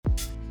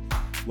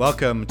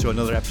Welcome to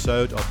another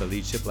episode of the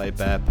Leadership Laid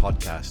Bare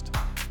podcast,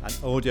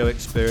 an audio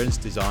experience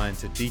designed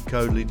to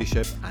decode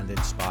leadership and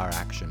inspire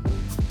action.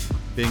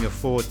 Being a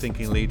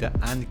forward-thinking leader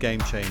and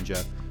game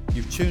changer,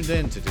 you've tuned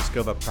in to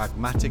discover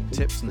pragmatic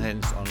tips and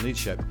hints on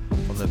leadership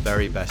from the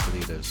very best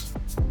leaders.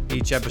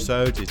 Each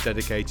episode is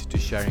dedicated to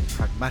sharing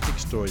pragmatic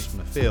stories from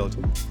the field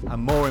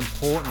and, more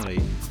importantly,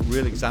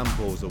 real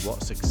examples of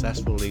what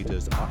successful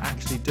leaders are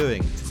actually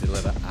doing to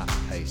deliver at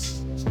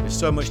pace. With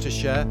so much to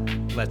share,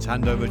 let's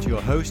hand over to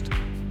your host,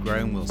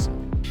 Graham Wilson.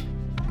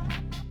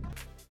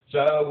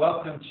 So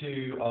welcome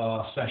to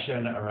our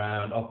session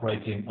around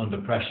operating under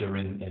pressure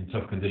in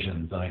tough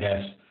conditions. And I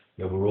guess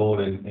we're all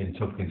in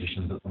tough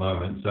conditions at the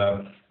moment.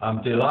 So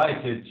I'm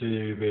delighted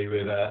to be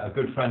with a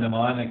good friend of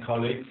mine and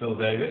colleague, Phil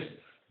Davis,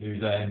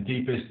 who's in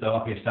deepest,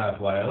 darkest South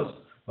Wales.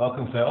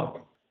 Welcome,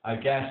 Phil. I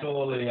guess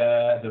all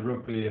the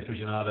rugby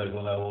aficionados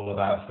will know all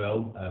about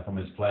Phil from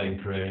his playing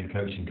career and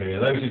coaching career.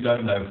 Those who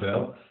don't know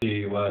Phil,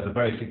 he was a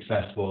very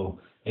successful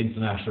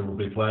international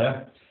rugby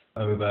player.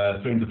 Over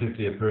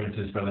 350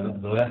 appearances for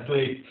the Left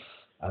League,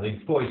 I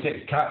think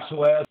 46 caps for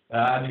Wales,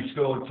 and he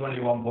scored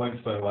 21 points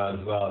for Wales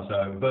as well.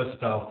 So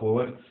versatile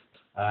forward.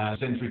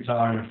 Since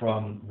retiring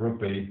from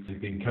rugby, he's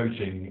been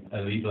coaching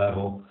elite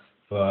level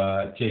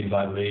for teams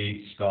like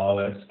Leeds,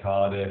 Scarlets,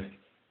 Cardiff,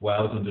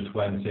 Wales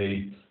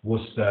under-20,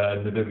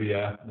 Worcester,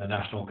 Namibia, the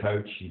national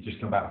coach. He's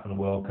just come back from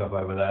the World Cup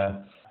over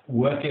there.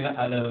 Working at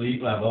an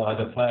elite level,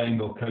 either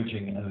playing or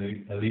coaching at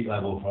an elite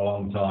level for a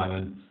long time,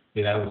 and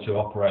being able to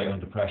operate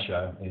under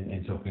pressure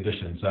in tough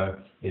conditions. So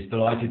it's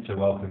delighted to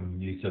welcome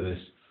you to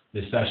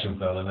this session,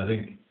 Phil. And I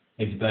think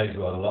in today's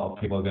world, a lot of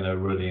people are going to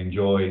really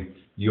enjoy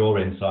your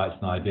insights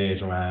and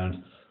ideas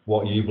around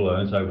what you've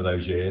learned over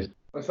those years.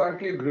 Well,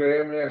 thank you,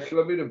 Graham. Yeah, it's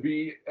lovely to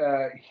be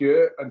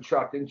here and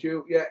chatting to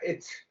you. Yeah,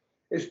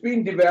 it's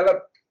been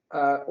developed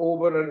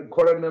over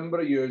quite a number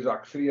of years,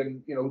 actually,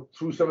 and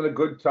through some of the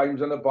good times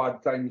and the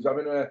bad times.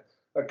 Having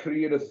a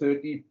career of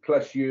 30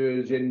 plus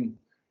years in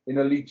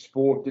elite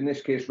sport, in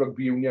this case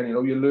rugby union,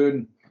 you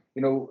learn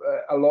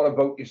a lot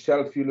about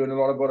yourself, you learn a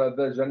lot about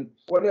others. And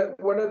one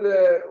of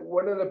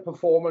the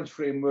performance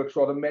frameworks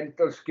or the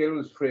mental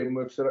skills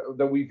frameworks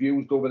that we've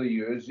used over the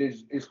years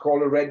is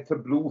called a red to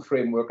blue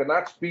framework, and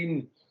that's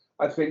been,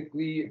 I think,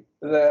 the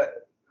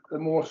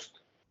most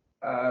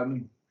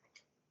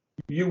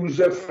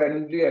user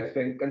friendly, I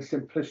think, and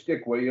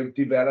simplistic way of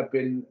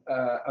developing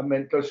a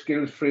mental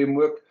skills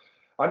framework.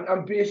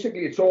 And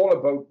basically, it's all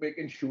about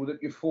making sure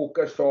that you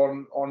focus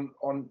on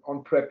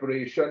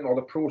preparation or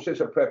the process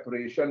of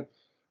preparation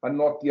and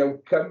not the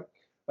outcome.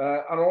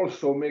 And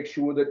also make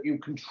sure that you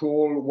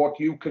control what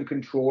you can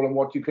control and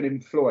what you can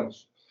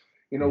influence.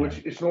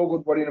 It's no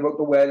good worrying about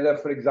the weather,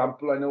 for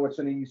example. I know it's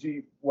an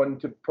easy one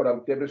to put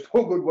out there, but it's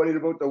no good worrying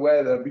about the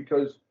weather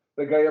because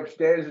the guy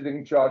upstairs is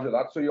in charge of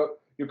that. So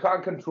you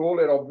can't control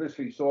it,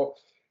 obviously. So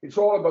it's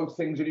all about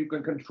things that you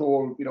can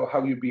control,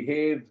 how you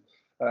behave,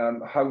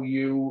 how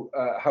you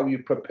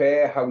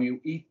prepare, how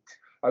you eat,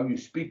 how you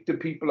speak to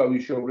people, how you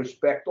show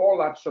respect, all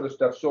that sort of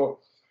stuff. So,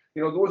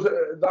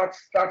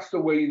 that's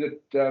the way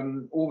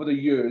that over the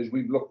years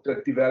we've looked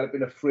at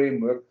developing a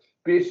framework.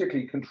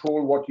 Basically,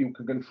 control what you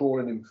can control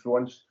and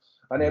influence,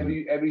 and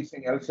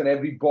everything else and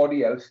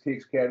everybody else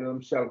takes care of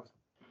themselves.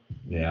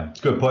 Yeah,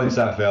 it's good points,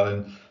 that Phil.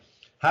 And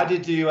how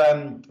did you? I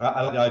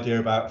like the idea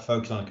about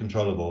focus on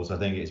controllables. I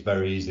think it's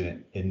very easy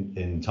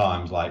in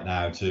times like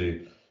now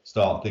to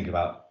start thinking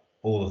about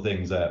all the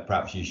things that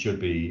perhaps you should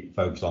be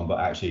focused on, but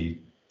actually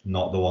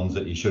not the ones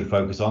that you should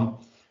focus on.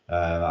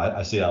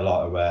 I see a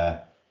lot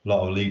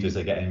of leaders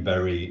are getting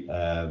very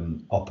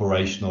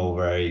operational,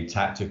 very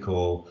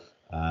tactical,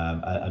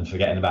 and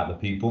forgetting about the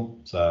people.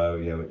 So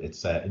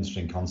it's an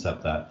interesting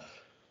concept there.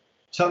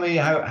 Tell me,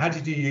 how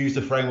did you use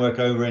the framework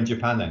over in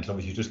Japan then? Because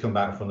obviously you've just come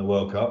back from the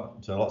World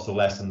Cup, so lots of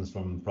lessons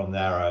from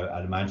there,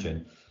 I'd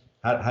imagine.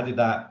 How did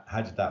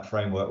that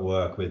framework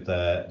work with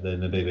the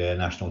Namibia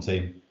national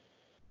team?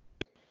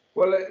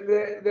 Well,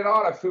 there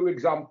are a few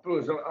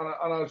examples, and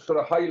I'll sort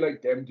of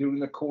highlight them during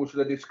the course of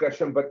the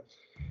discussion. But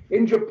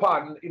in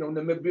Japan,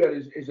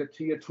 Namibia is a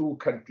tier 2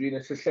 country, and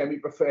it's a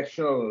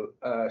semi-professional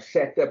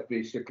setup,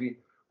 basically.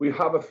 We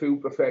have a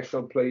few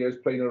professional players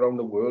playing around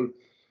the world,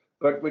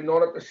 but we're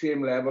not at the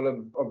same level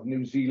of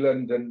New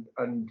Zealand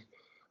and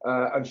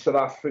South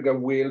Africa,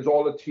 Wales,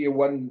 all the tier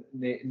 1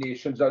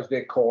 nations, as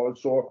they're called.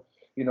 So,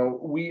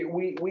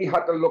 we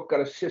had to look at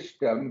a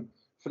system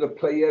for the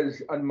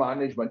players and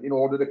management in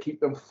order to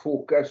keep them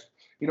focused,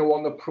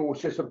 on the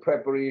process of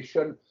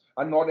preparation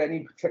and not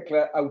any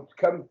particular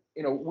outcome.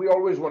 We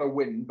always want to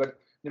win, but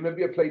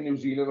Namibia playing New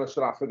Zealand or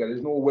South Africa,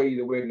 there's no way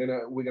that we're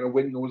gonna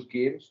win those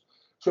games.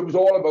 So it was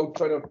all about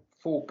trying to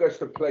focus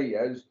the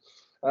players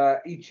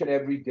each and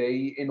every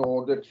day in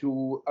order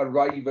to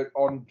arrive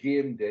on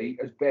game day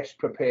as best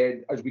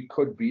prepared as we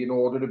could be in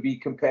order to be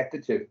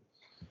competitive.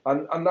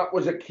 And that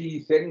was a key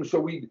thing. So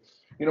we'd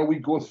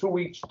go through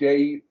each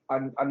day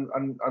and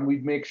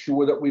we'd make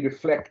sure that we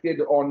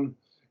reflected on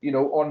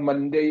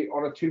Monday,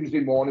 on a Tuesday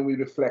morning, we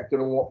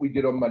reflected on what we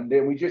did on Monday.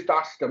 And we just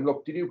asked them,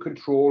 look, did you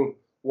control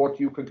what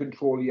you could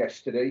control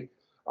yesterday?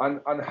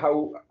 and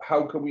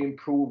how can we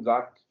improve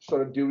that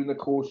sort of during the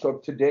course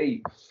of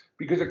today.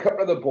 Because a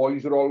couple of the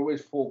boys are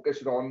always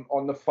focused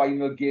on the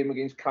final game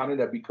against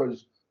Canada,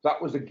 because that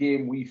was a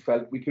game we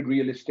felt we could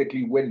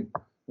realistically win.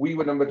 We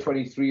were number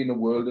 23 in the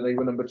world and they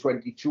were number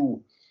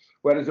 22.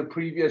 Whereas the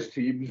previous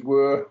teams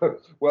were,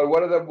 well,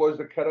 one of them was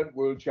the current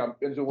world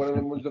champions and one of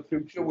them was the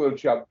future world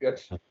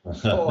champions.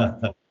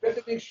 So we had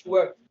to make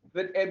sure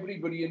that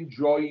everybody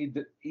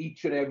enjoyed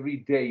each and every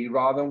day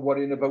rather than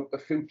worrying about the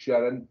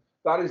future. And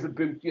that is the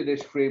beauty of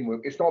this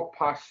framework. It's not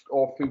past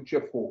or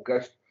future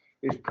focused.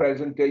 It's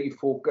present day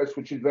focused,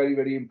 which is very,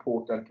 very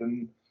important.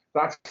 And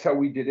that's how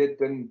we did it.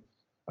 And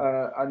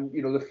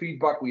you know, the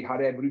feedback we had,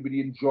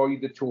 everybody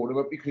enjoyed the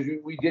tournament because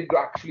we did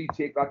actually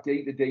take that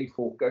day-to-day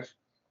focus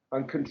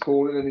and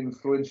controlling and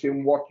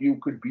influencing what you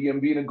could be and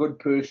being a good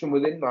person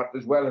within that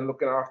as well and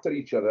looking after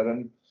each other.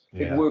 And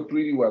it worked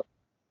really well.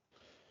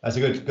 That's a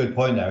good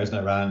point there, isn't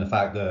it, around the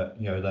fact that,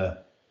 you know,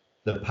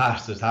 the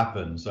past has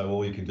happened, so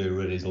all you can do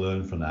really is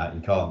learn from that.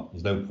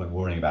 There's no point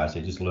worrying about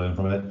it, just learn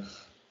from it.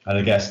 And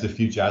I guess the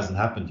future hasn't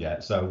happened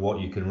yet, so what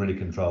you can really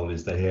control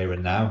is the here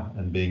and now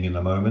and being in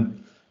the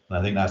moment. And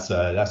I think that's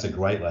a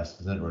great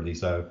lesson, isn't it, really?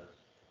 So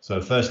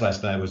the first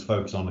lesson there was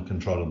focus on the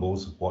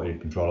controllables, what you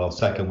control of.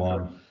 Second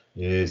one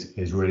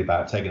is really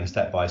about taking a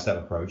step-by-step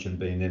approach and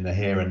being in the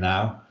here and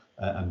now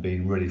and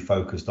being really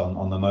focused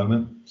on the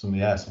moment. Some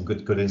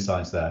good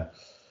insights there.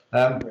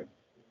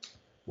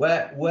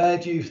 Where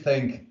do you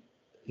think,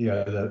 you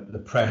know, the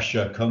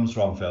pressure comes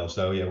from, Phil?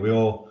 So yeah,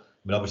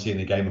 obviously in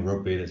the game of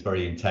rugby that's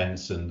very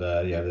intense, and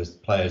there's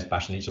players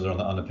bashing each other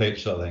on the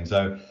pitch, sort of thing.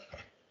 So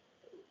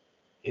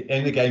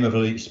in the game of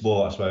elite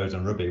sport, I suppose,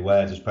 and rugby,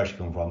 where does pressure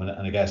come from? And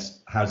I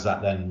guess how does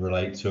that then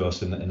relate to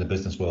us in the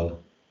business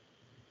world?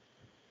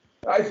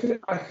 I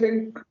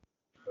think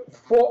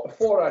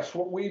for us,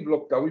 what we've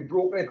looked at, we've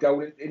broken it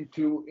down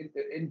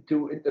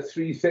into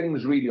three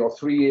things really, or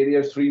three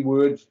areas, three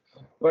words.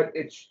 But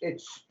it's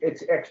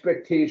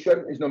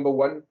expectation is number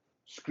one,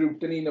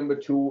 scrutiny number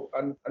two,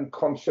 and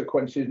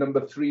consequences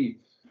number three.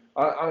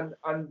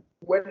 And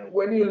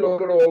when you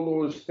look at all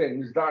those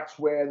things, that's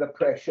where the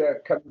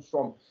pressure comes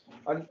from.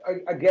 And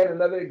again,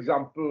 another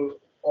example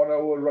on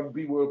our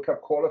Rugby World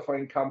Cup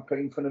qualifying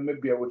campaign for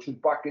Namibia, which was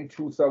back in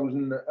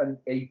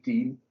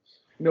 2018.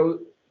 You know,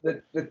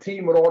 the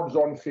team were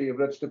odds-on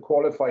favourites to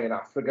qualify in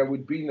Africa.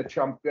 We'd been the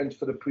champions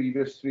for the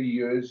previous 3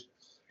 years.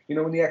 You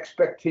know, and the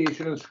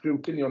expectation and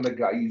scrutiny on the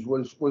guys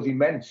was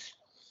immense.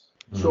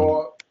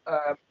 So,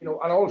 you know,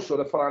 and also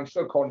the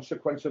financial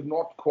consequence of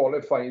not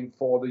qualifying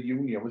for the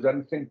Union was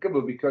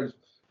unthinkable, because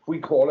if we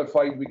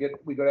qualified,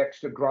 we got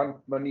extra grant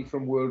money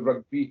from World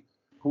Rugby,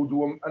 who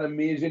do an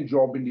amazing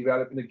job in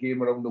developing the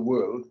game around the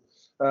world.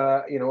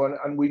 You know,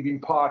 and we've been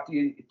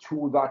party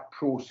to that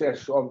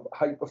process of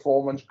high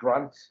performance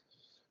grants.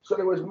 So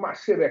there was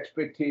massive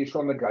expectation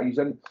on the guys,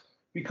 and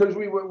because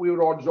we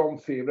were odds-on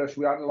favourites,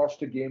 we hadn't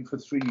lost a game for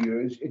 3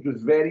 years. It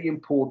was very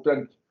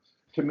important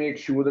to make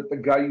sure that the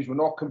guys were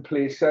not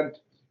complacent.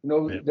 You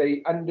know,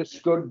 they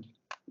understood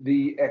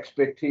the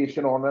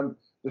expectation on them,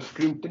 the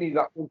scrutiny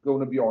that was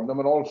going to be on them,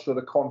 and also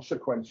the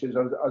consequences,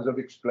 as I've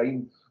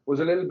explained, was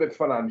a little bit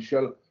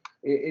financial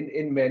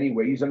in many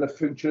ways, and the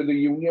future of the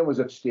Union was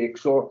at stake.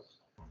 So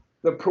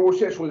the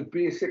process was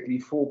basically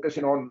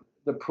focusing on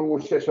the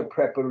process of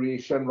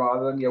preparation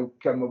rather than the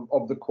outcome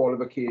of the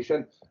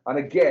qualification. And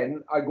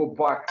again, I go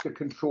back to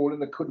controlling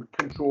the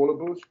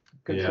controllables,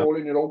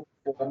 controlling your own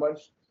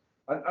performance.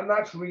 And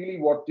that's really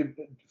what,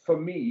 for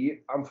me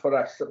and for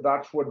us,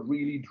 that's what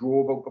really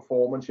drove our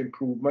performance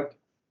improvement.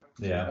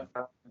 Yeah.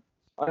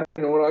 And,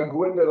 you know, I'll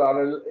go into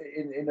that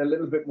in a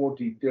little bit more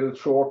detail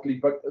shortly,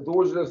 but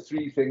those are the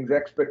three things: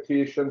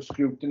 expectation,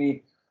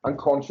 scrutiny, and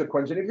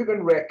consequence. And if you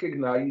can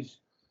recognise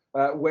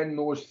when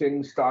those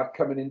things start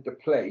coming into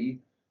play,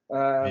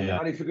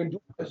 and if you can do,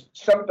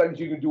 sometimes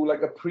you can do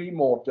like a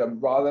pre-mortem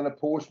rather than a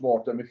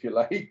post-mortem, if you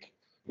like.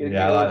 If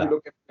you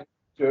look at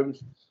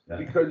terms,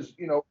 because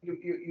you know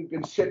you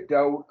can sit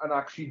down and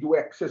actually do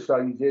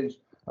exercises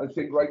and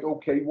think, right,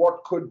 okay,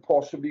 what could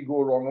possibly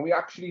go wrong? And we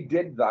actually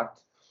did that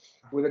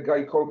with a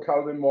guy called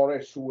Calvin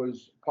Morris, who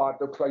was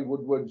part of Clive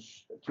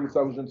Woodward's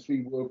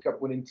 2003 World Cup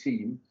winning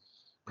team.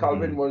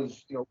 Calvin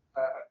was, you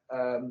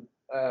know,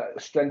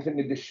 strength and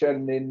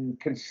conditioning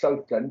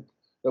consultant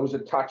that was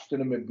attached to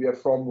Namibia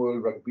from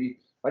World Rugby,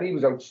 and he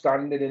was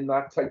outstanding in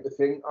that type of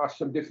thing. Asked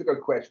some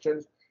difficult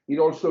questions. He'd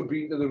also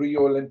been to the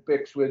Rio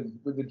Olympics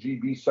with the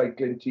GB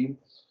cycling team.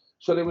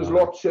 So there was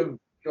lots of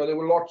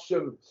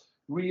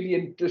really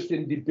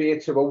interesting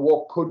debates about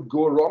what could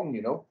go wrong,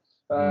 you know.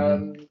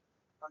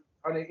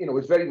 And it, you know,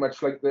 it's very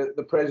much like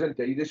the present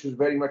day. This was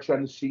very much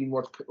unseen.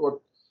 What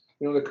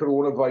you know, the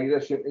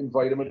coronavirus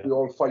environment we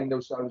all find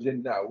ourselves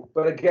in now.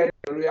 But again,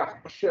 the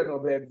reaction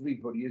of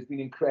everybody has been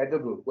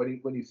incredible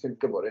when you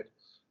think about it.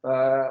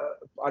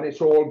 And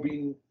it's all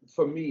been,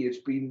 for me, it's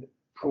been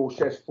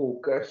process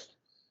focused,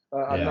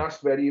 and that's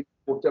very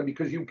important,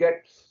 because you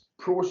get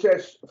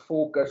process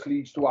focus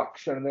leads to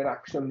action, and then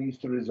action leads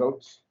to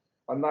results,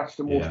 and that's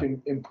the most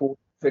important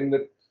thing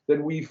that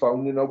than we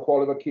found in our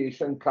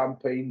qualification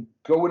campaign.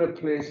 Going to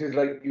places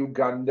like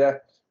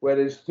Uganda, where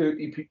there's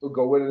 30 people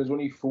going and there's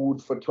only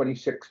food for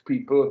 26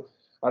 people,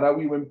 and how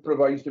we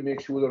improvise to make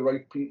sure the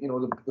right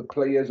people, the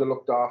players are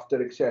looked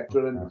after,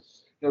 etc. And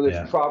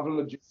there's travel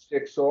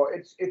logistics. So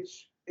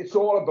it's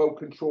all about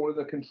controlling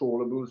the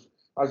controllables,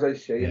 as I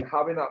say, and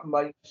having that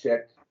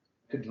mindset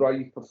to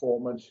drive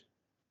performance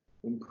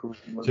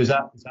improvement. So is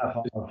that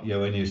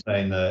when you're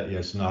saying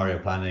the scenario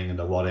planning and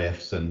the what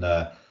ifs and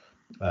the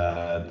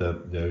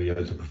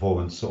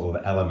performance sort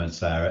of elements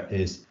there,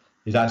 is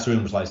that sort of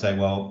almost like saying,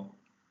 well,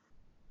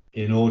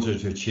 in order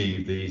to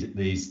achieve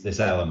this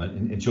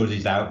element, ensure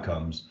these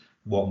outcomes,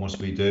 what must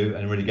we do,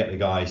 and really get the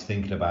guys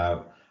thinking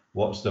about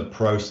what's the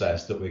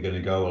process that we're going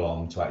to go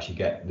along to actually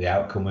get the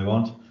outcome we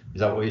want?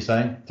 Is that what you're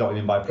saying? Is that what you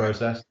mean by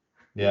process?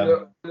 Yeah.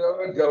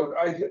 No doubt.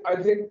 I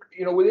think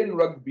within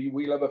rugby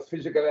we'll have a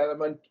physical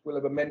element, we'll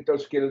have a mental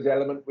skills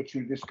element, which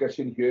we're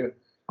discussing here.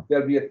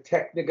 There'll be a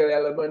technical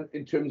element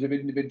in terms of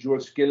individual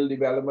skill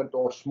development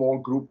or small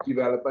group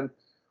development.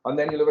 And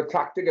then you'll have a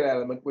tactical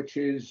element, which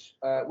is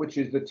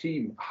the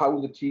team, how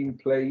the team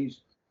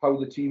plays, how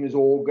the team is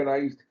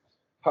organised,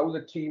 how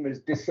the team is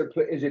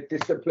disciplined. Is it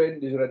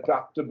disciplined? Is it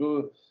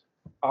adaptable?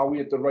 Are we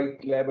at the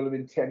right level of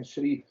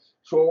intensity?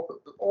 So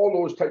all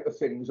those type of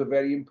things are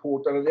very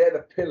important, and they're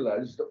the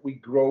pillars that we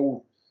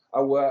grow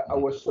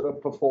our sort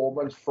of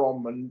performance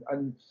from.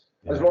 And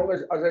as long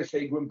as I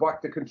say, going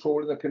back to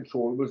controlling the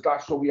controllables,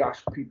 that's what we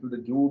ask people to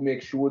do.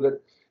 Make sure that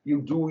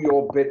you do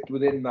your bit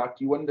within that.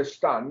 You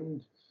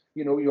understand.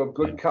 Your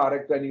good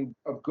character and you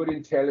have good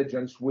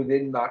intelligence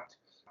within that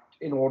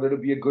in order to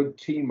be a good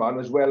team man,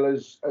 as well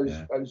as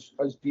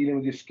dealing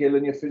with your skill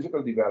and your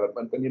physical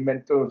development and your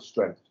mental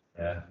strength.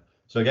 Yeah.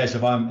 So I guess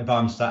if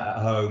I'm sat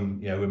at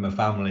home, with my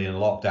family in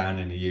lockdown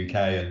in the UK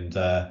and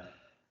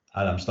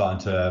I'm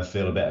starting to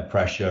feel a bit of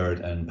pressure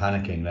and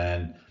panicking,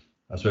 then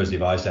I suppose the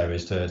advice there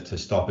is to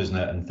stop, isn't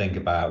it, and think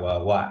about,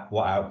 well,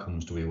 what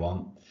outcomes do we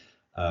want?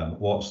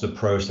 What's the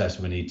process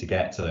we need to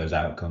get to those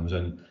outcomes?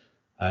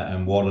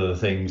 And what are the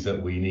things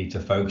that we need to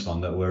focus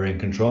on that we're in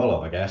control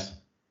of, I guess.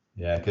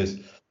 Yeah, because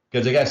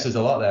I guess there's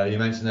a lot there. You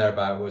mentioned there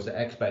about, was it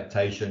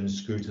expectations,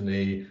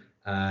 scrutiny,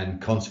 and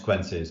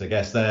consequences? I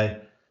guess there's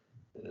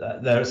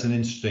an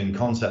interesting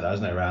concept,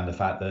 isn't it, around the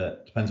fact that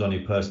it depends on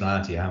your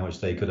personality, how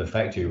much they could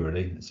affect you,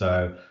 really.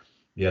 So,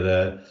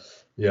 the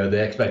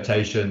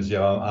expectations,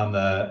 I'm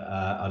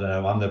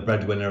the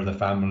breadwinner of the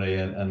family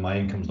and my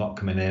income's not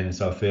coming in.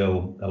 So I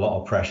feel a lot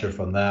of pressure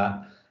from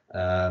that.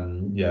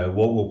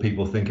 What will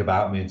people think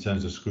about me in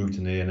terms of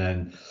scrutiny, and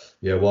then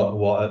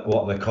what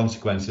are the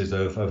consequences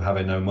of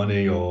having no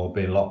money or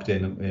being locked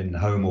in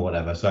home or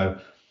whatever. So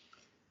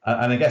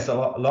and I guess a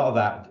lot of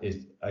that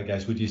is, I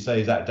guess, would you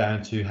say, is that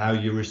down to how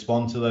you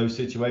respond to those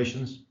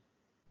situations?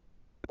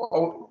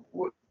 Well,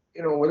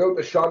 without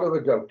a shadow of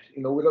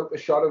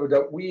a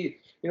doubt, we,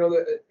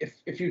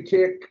 if you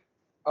take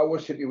our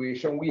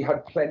situation, we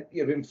had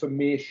plenty of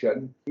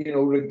information,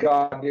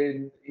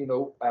 regarding,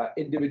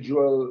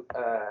 individual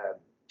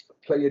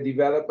player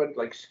development,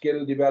 like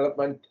skill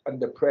development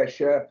under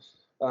pressure,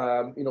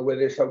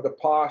 whether it's how to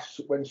pass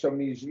when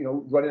somebody's,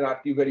 running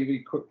at you very, very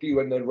quickly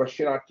when they're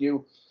rushing at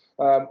you,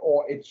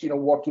 or it's,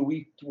 what to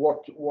eat,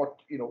 what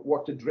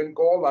to drink,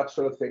 all that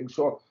sort of thing.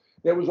 So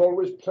there was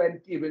always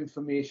plenty of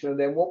information. And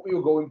then what we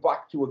were going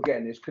back to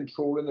again is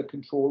controlling the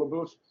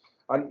controllables.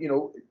 And,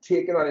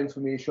 taking that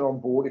information on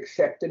board,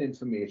 accepting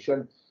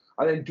information,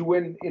 and then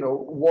doing,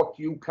 what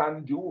you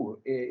can do,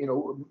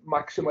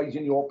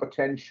 maximizing your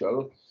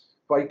potential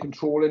by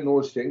controlling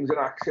those things and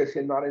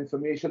accessing that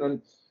information.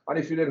 And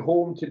if you're at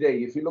home today,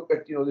 if you look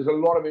at, there's a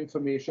lot of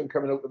information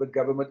coming out of the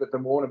government at the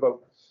moment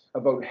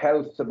about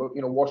health, about,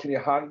 washing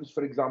your hands,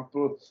 for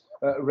example,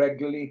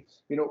 regularly.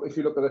 If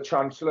you look at the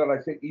Chancellor,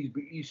 I think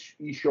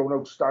he's shown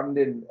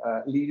outstanding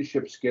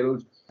leadership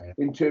skills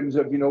in terms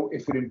of,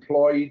 if you're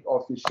employed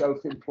or if you're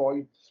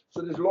self-employed.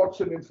 So there's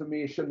lots of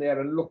information there,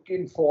 and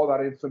looking for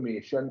that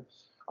information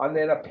and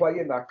then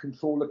applying that,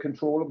 control the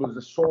controllables.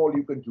 That's all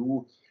you can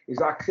do is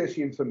access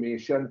the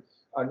information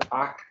and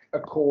act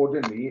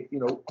accordingly,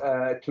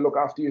 to look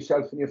after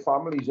yourself and your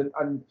families.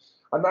 And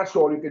that's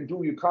all you can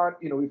do. You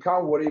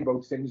can't worry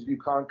about things you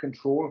can't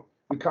control.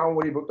 You can't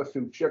worry about the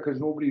future because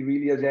nobody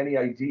really has any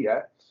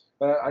idea.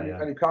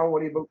 And you can't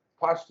worry about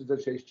the past, as I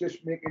say. It's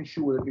just making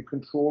sure that you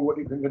control what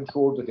you can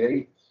control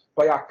today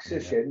by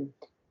accessing,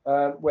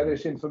 whether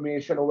it's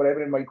information or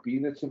whatever it might be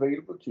that's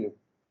available to you.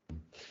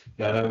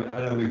 Yeah,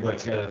 I know we've worked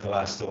together for the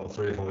last sort of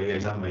 3 or 4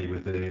 years, haven't we,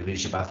 with the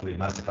Leadership Athlete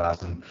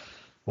Masterclass. And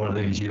one of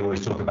the things you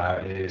always talk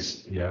about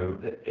is,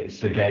 it's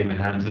the game in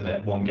hand, isn't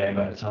it? One game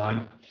at a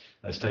time.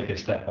 Let's take a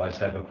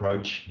step-by-step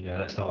approach.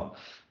 Let's not,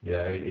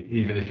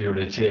 even if you're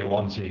in a tier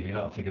 1 team, you're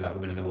not thinking about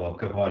winning the World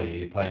Cup, are you?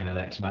 You're playing the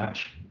next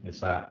match.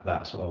 It's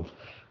that sort of,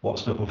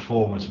 what's the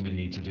performance we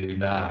need to do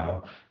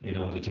now in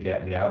order to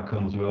get the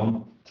outcomes we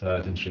want. So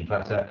it's interesting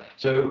factor.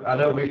 So I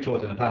know we've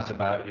talked in the past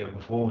about your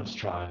performance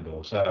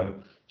triangle. So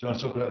do you want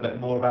to talk a little bit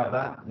more about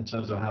that in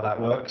terms of how that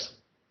works?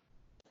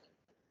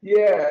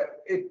 Yeah,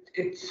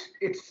 it's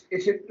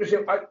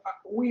interesting.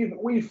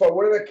 We found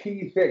one of the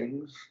key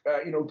things,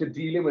 to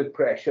dealing with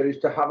pressure is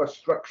to have a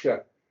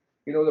structure.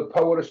 The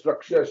power of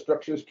structure.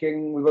 Structure's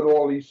king. We've got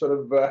all these sort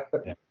of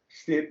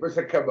statements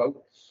that come out.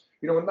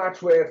 And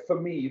that's where, for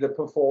me, the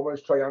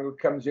performance triangle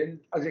comes in,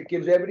 as it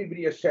gives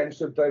everybody a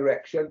sense of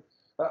direction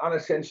and a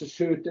sense of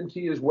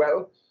certainty as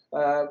well.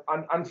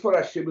 And for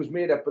us, it was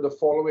made up of the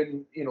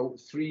following,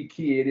 three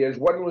key areas.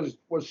 One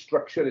was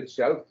structure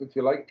itself, if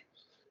you like,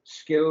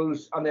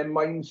 skills, and then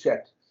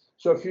mindset.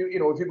 So if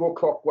you go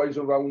clockwise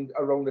around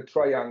the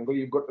triangle,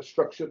 you've got the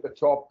structure at the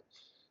top,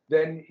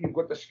 then you've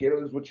got the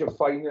skills, which are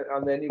fine,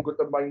 and then you've got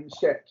the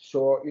mindset.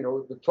 So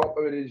the top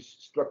of it is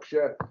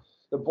structure.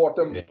 The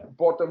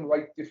bottom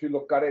right, if you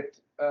look at it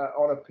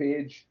on a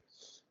page,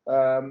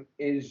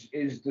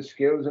 is the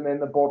skills, and then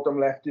the bottom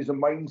left is a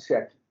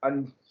mindset.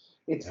 And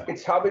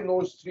it's having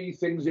those three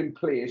things in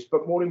place,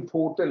 but more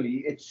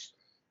importantly, it's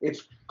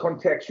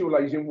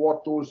contextualizing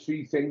what those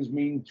three things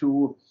mean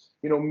to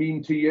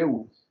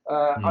you.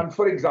 And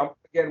for example,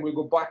 again, we'll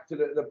go back to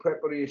the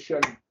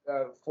preparation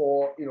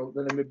for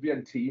the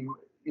Namibian team,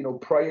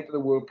 prior to the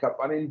World Cup,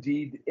 and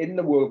indeed in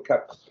the World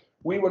Cup,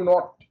 we were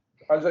not,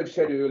 as I've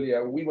said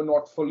earlier, we were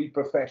not fully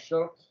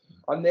professional,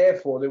 and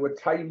therefore there were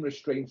time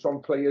restraints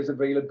on players'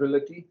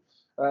 availability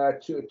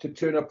to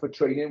turn up for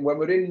training.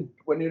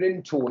 When you're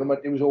in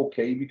tournament, it was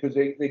okay because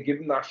they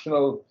give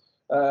national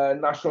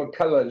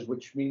colours,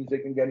 which means they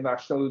can get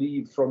national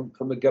leave from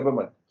the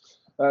government.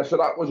 So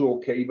that was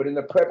okay. But in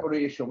the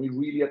preparation, we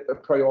really had to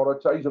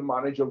prioritise and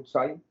manage our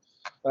time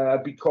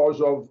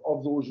because of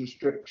those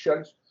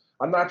restrictions.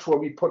 And that's why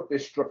we put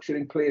this structure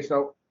in place.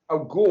 Now,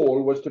 our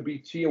goal was to be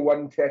Tier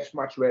 1 test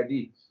match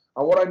ready.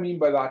 And what I mean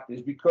by that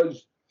is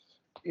because,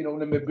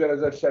 Namibia,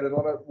 as I said,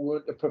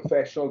 weren't a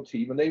professional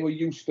team, and they were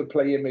used to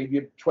playing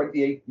maybe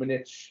 28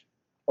 minutes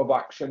of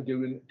action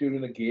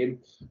during a game,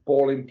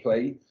 ball in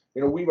play.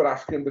 We were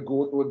asking them to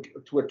go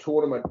to a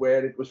tournament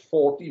where it was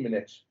 40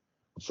 minutes.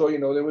 So,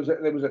 there was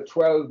a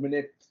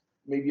 12-minute,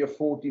 maybe a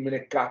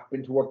 40-minute gap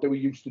into what they were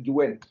used to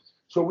doing.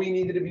 So we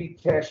needed to be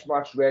test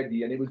match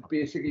ready, and it was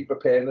basically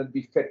preparing and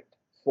be fit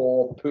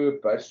for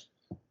purpose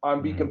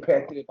and be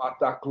competitive at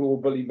that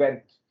global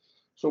event.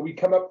 So we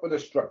come up with a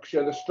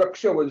structure. The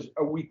structure was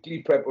a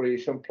weekly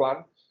preparation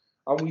plan,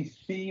 and we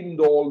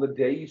themed all the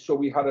days. So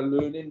we had a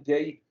learning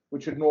day,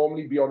 which would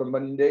normally be on a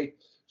Monday.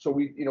 So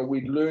we'd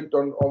learned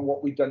on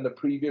what we'd done the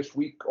previous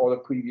week or the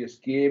previous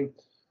game,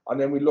 and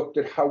then we looked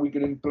at how we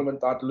could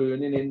implement that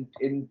learning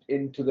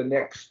into the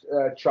next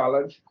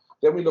challenge.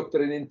 Then we looked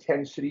at an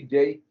intensity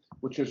day,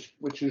 which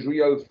is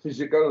real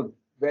physical,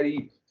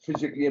 very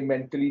physically and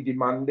mentally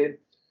demanding.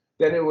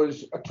 Then it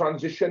was a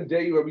transition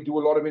day where we do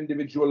a lot of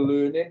individual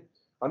learning,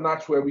 and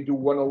that's where we do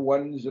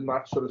one-on-ones and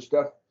that sort of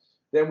stuff.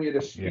 Then we had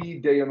a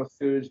speed day on a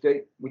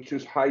Thursday, which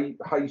was high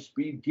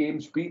speed,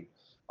 game speed,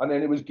 and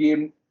then it was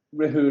game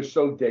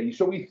rehearsal day.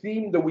 So we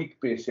themed the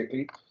week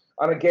basically,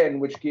 and again,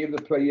 which gave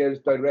the players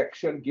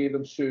direction, gave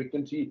them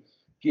certainty,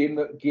 gave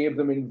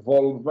them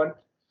involvement.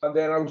 And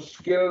then our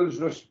skills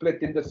were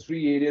split into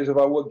three areas of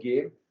our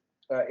game: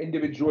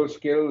 individual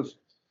skills,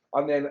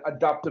 and then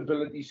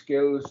adaptability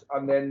skills,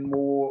 and then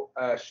more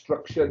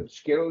structured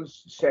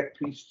skills, set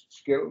piece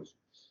skills.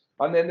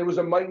 And then there was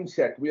a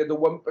mindset. We had the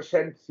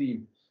 1%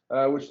 theme,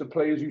 which the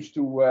players used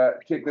to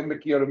take the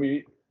mickey out of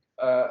me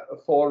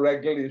for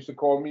regularly. They used to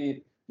call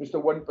me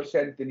Mr.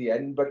 1% in the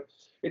end. But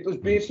it was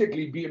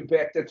basically being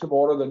better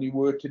tomorrow than you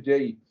were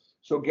today.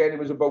 So again, it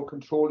was about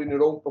controlling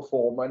your own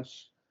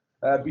performance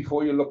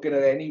before you're looking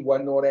at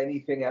anyone or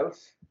anything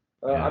else.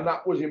 And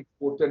that was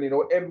important.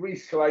 Every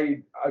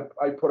slide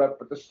I put up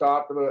at the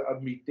start of a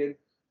meeting,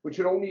 which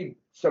are only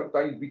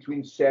sometimes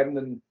between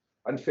 7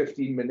 and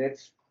 15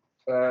 minutes,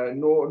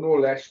 no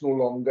less, no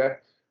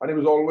longer. And it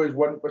was always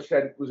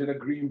 1% was in a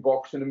green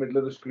box in the middle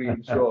of the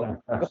screen.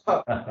 So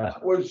that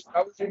was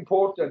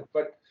important.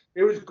 But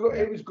it was good.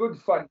 It was good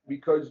fun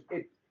because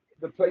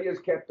the players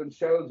kept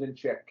themselves in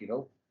check.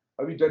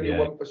 Have you done your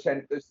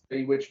 1% this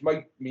day, which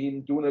might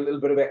mean doing a little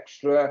bit of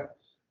extra,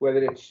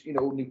 whether it's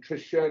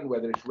nutrition,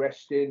 whether it's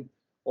resting,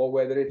 or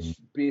whether it's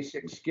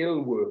basic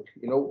skill work,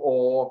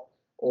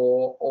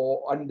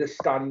 or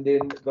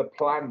understanding the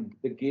plan,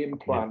 the game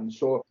plan.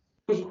 So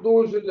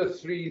those are the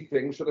three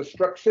things. So the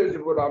structures,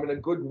 if we're having a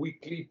good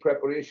weekly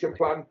preparation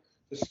plan,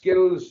 the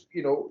skills,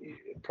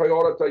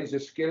 prioritize the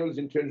skills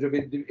in terms of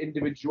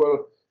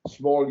individual,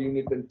 small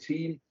unit and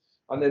team.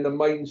 And then the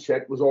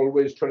mindset was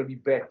always trying to be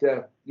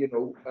better,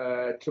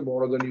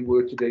 tomorrow than you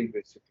were today,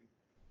 basically.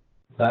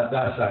 That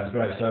sounds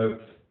great.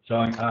 So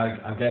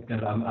I'm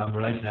guessing I'm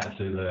relating that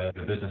to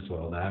the business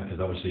world now, because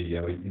obviously,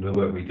 the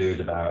work we do is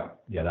about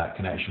that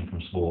connection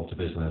from sport to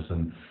business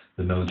and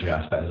the military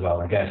aspect as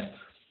well. I guess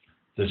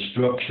the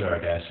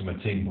structure, from a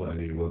team point of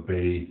view, would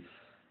be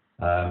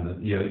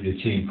your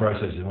team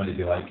processes. Would it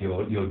be like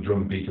your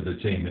drumbeat of the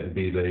team? It would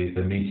be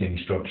the meeting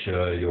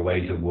structure, your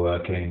ways of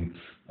working,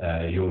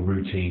 your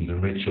routines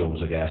and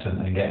rituals, I guess,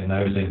 and getting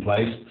those in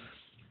place.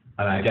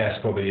 And I guess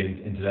probably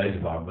in today's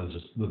environment,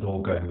 with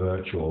all going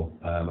virtual,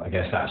 I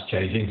guess that's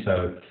changing.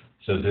 So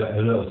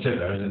a little tip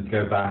there is to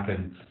go back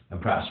and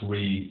perhaps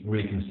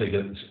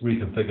reconfigure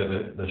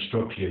the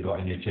structure you've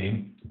got in your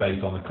team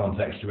based on the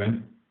context you're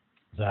in.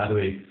 So how do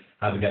we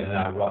get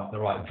the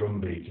right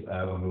drumbeat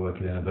when we're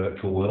working in a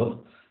virtual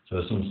world? So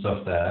there's some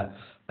stuff there.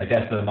 I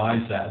guess the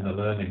mindset and the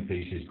learning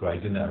piece is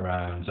great, isn't it?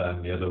 Around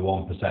the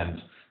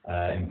 1%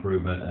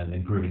 improvement and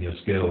improving your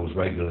skills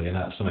regularly, and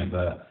that's something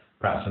that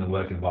perhaps in the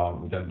work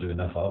environment we don't do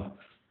enough of.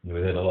 We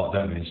heard a lot,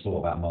 don't we, in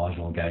sport about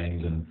marginal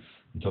gains, and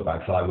you talk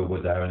about Clive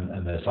Woodward there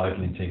and their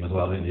cycling team as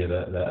well, didn't you?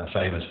 They're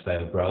famous for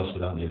their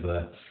Brailsford, aren't you, for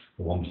the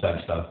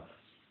 1% stuff.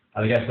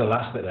 And I guess the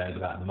last bit there is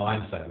about the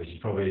mindset, which is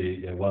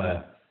probably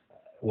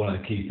one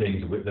of the key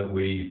things that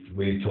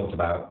we've talked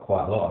about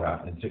quite a lot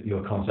around, and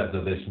your concept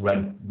of this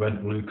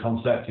red-blue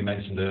concept you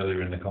mentioned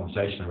earlier in the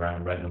conversation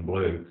around red and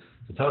blue.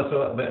 So tell us a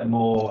little bit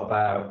more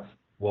about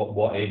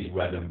what is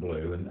red and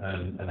blue,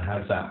 and how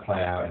does that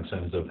play out in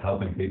terms of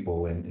helping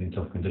people in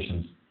tough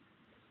conditions?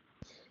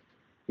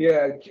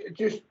 Yeah,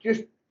 just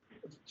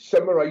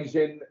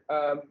summarising,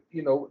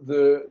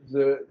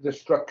 the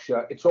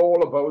structure. It's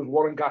all about, as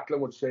Warren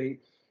Gatland would say,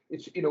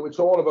 it's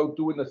all about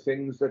doing the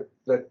things that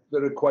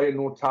require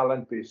no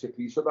talent,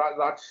 basically. So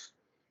that's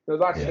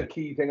the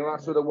key thing, and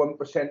that's what the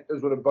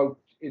 1%ers were about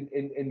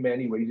in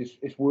many ways.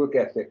 It's work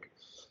ethic.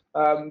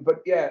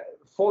 But yeah,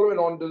 following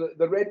on to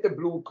the red to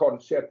blue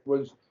concept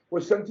was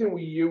something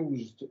we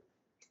used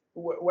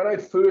when I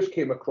first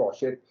came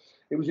across it.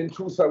 It was in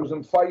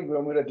 2005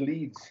 when we were at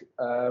Leeds.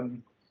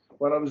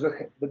 When I was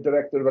the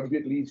director of rugby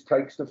at Leeds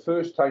Tykes the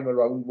first time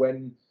around,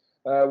 when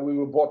we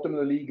were bottom of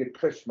the league at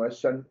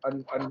Christmas, and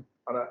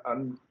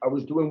I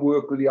was doing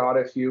work with the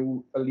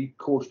RFU Elite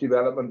Coach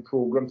Development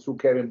Programme through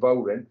Kevin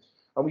Bowring,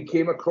 and we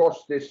came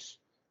across this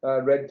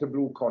red to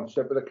blue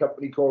concept with a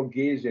company called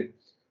Gazing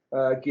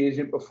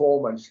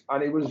Performance,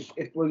 and it was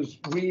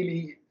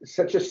really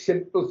such a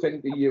simple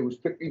thing to use,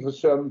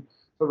 particularly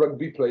for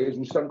rugby players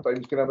who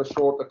sometimes can have a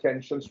short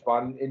attention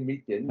span in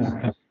meetings.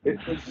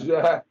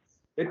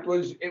 It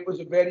was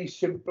a very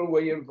simple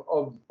way of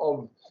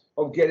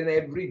getting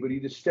everybody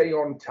to stay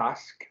on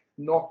task,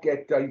 not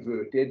get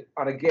diverted,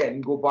 and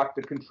again go back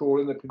to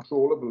controlling the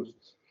controllables.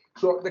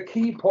 So the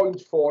key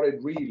points for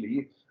it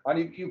really,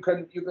 and you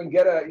can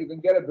get a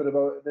bit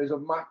of there's a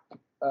map,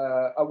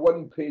 a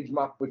one-page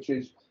map, which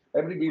is,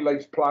 everybody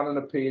likes planning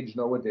a page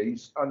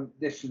nowadays, and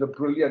this is a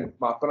brilliant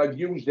map, and I've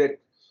used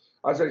it,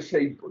 as I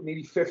say,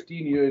 nearly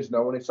 15 years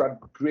now, and it's had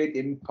great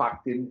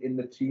impact in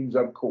the teams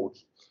I've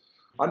coached.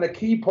 And the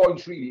key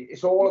points really,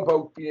 it's all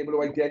about being able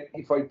to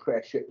identify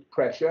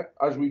pressure,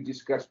 as we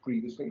discussed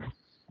previously,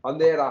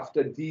 and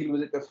thereafter deal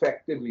with it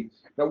effectively.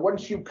 Now,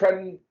 once you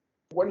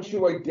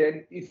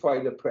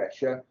identify the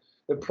pressure,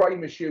 the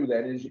prime issue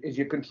then is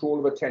your control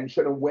of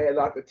attention and where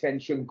that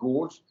attention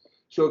goes.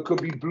 So it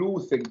could be blue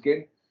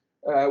thinking,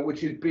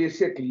 which is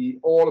basically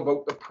all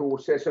about the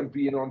process and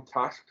being on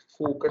task,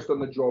 focused on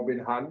the job in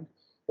hand,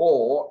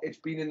 or it's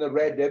been in the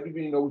red.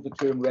 Everybody knows the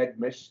term red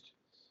mist,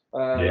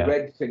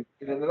 red thinking,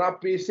 and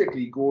that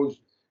basically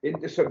goes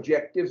into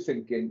subjective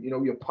thinking,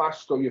 your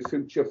past or your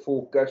future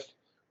focused,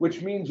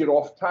 which means you're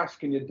off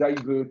task and you're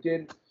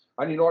diverting,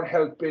 and you're not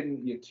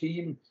helping your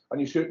team, and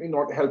you're certainly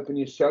not helping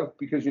yourself,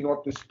 because you're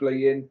not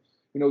displaying,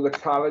 the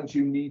talent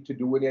you need to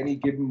do in any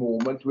given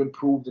moment to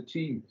improve the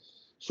team.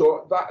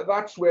 So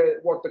that's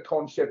what the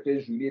concept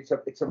is really.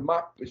 It's a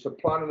map, it's a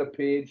plan on a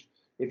page,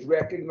 it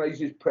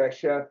recognises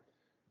pressure,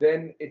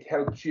 then it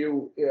helps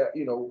you,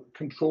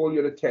 control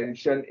your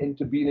attention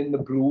into being in the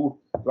blue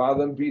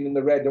rather than being in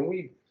the red. And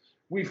we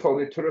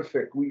found it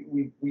terrific.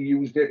 We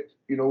used it,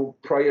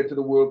 prior to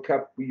the World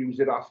Cup. We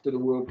used it after the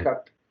World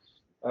Cup,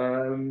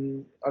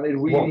 and it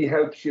really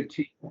helps your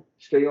team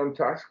stay on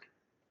task.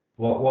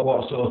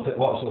 What sort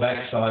of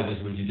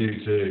exercises would you do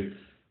to?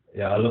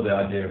 Yeah, I love the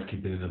idea of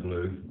keeping in the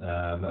blue,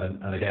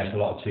 and I guess a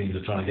lot of teams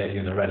are trying to get you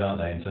in the red, aren't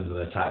they, in terms of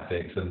their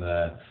tactics and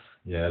the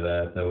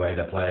way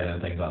they're playing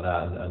and things like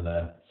that, and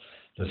the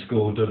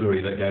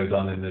skullduggery that goes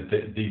on in the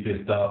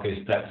deepest,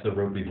 darkest depths of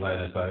rugby playing,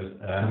 I suppose.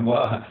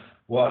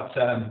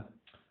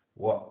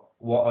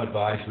 What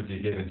advice would you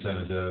give in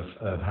terms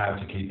of how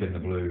to keep in the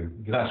blue?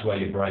 Because that's where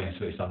your brain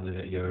switches on, isn't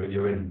it?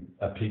 You're in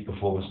a peak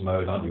performance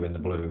mode, aren't you, in the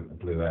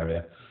blue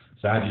area?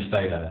 So how do you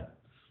stay there?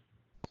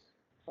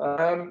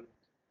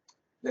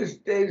 There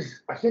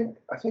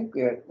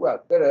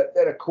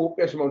are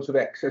copious amounts of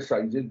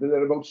exercises, but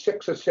there are about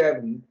 6 or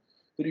 7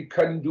 that you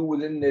can do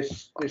within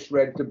this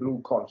red to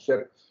blue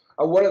concept.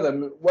 And one of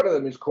them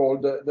is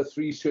called the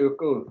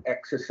 3-circle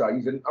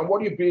exercise. And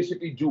what you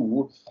basically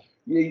do,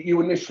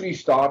 you initially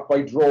start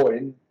by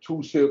drawing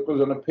 2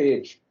 circles on a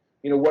page.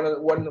 One on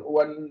the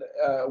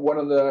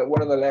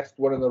left,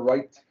 one on the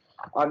right.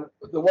 And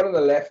the one on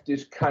the left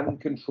is can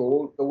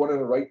control. The one on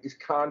the right is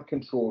can't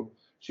control.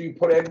 So you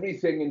put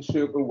everything in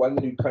circle 1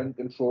 that you can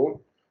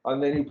control,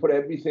 and then you put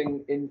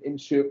everything in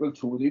circle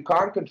 2 that you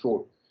can't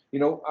control.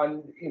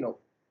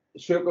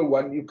 Circle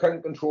 1, you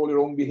can control your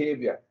own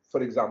behaviour,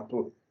 for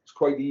example. It's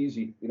quite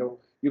easy.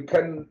 You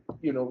can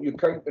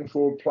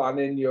control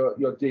planning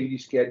your daily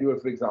schedule,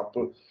 for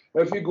example.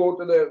 Now, if you go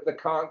to the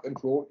can't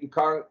control, you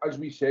can't, as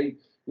we say,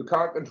 you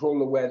can't control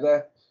the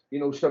weather.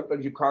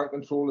 Sometimes you can't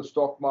control the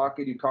stock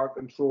market. You can't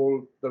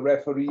control the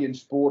referee in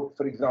sport,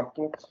 for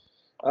example.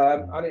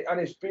 And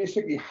it's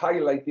basically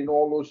highlighting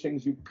all those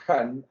things you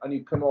can and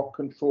you cannot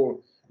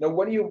control. Now,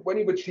 when you've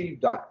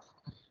achieved that,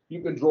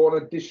 you can draw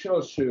an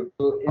additional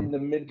circle in the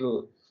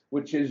middle,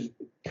 which is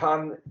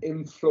can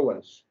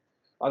influence.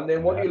 And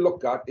then what you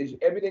look at is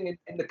everything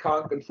in the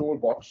can't control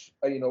box.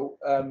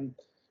 Can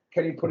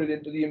you put it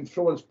into the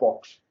influence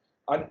box?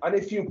 And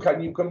if you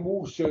can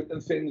move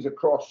certain things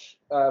across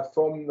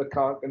from the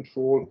can't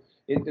control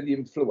into the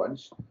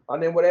influence.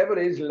 And then whatever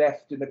is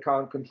left in the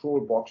can't control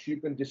box, you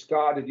can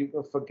discard it, you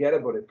can forget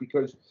about it,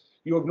 because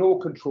you have no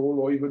control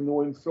or even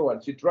no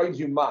influence. It drives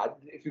you mad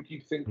if you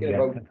keep thinking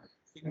about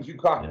things you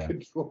can't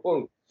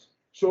control.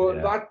 So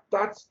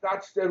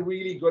that's the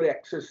really good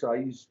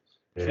exercise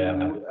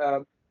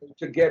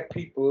to get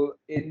people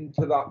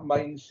into that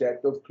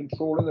mindset of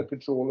controlling the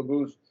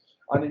controllables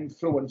and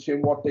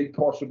influencing what they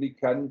possibly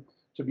can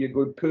to be a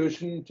good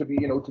person, to be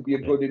a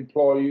good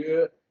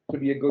employer, to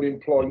be a good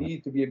employee,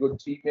 to be a good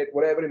teammate,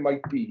 whatever it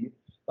might be.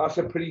 That's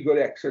a pretty good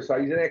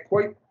exercise, and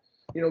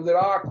there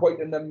are quite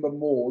a number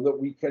more that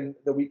we can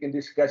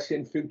discuss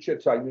in future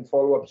time in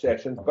follow-up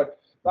sessions. But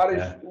that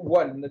is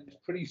one that is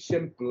pretty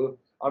simple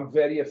and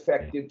very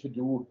effective to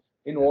do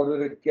in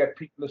order to get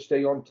people to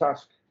stay on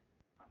task.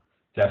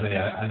 Definitely,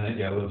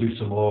 and we'll do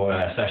some more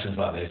sessions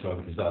like this where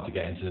we can start to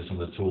get into some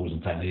of the tools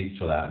and techniques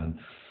for that. And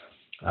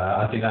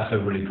I think that's a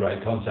really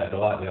great concept. I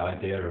like the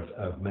idea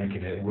of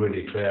making it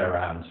really clear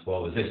around,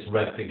 well, there's this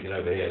red thinking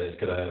over here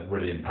that's going to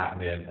really impact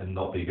me and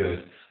not be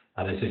good,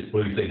 and there's this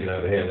blue thinking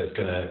over here that's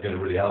going to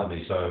really help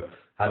me. So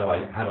how do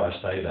I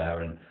stay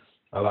there? And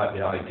I like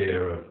the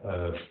idea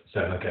of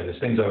saying, okay, there's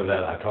things over there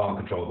that I can't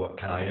control, but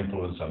can I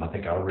influence them? I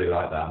think I really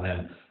like that. And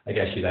then I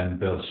guess you then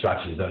build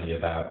strategies only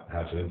about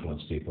how to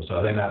influence people. So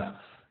I think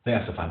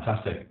that's a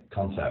fantastic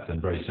concept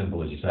and very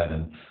simple, as you said,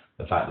 and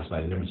the fact it's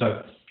made a difference.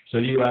 So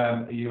you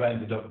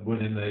ended up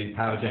winning the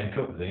Power Jane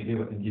Cup, I think,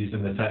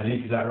 using the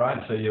technique. Is that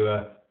right? So you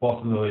were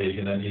bottom of the league,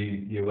 and then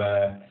you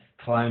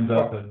climbed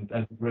up and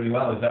did really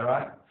well. Is that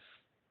right?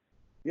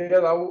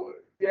 Yeah.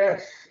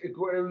 Yes, it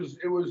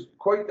was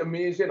quite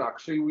amazing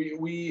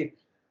actually.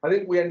 I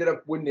think we ended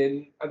up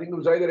winning. I think it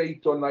was either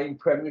 8 or 9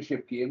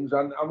 Premiership games,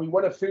 and we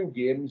won a few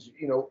games,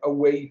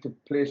 away to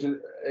places,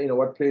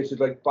 at places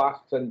like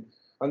Bath and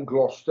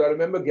Gloucester. I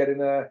remember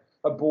getting a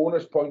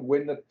bonus point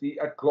win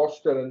at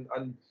Gloucester,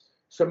 and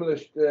some of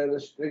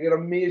they get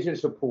amazing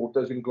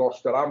supporters in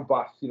Gloucester and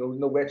Bath, in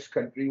the West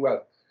Country.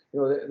 Well,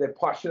 they're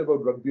passionate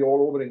about rugby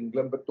all over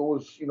England, but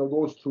those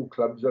two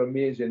clubs are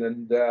amazing,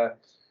 and.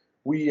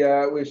 We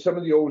with some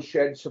of the old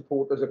Shed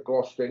supporters at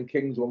Gloucester and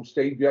Kingsholm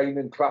stayed behind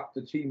and clapped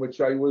the team, which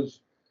I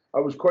was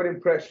quite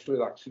impressed with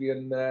actually,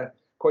 and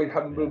quite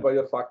humbled by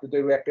the fact that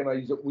they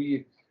recognised that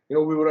we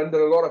were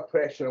under a lot of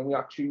pressure, and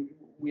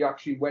we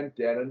actually went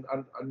there and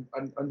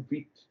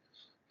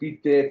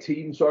beat their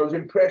team. So I was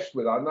impressed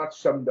with that, and that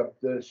summed up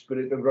the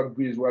spirit of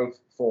rugby as well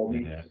for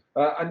me.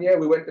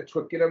 We went to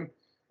Twickenham,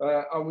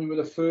 and we were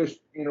the first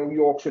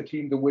Yorkshire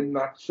team to win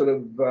that sort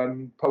of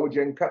Power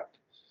Jane Cup.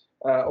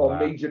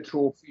 Major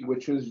trophy,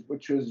 which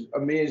was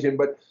amazing.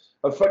 But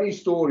a funny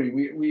story,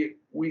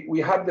 we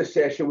had the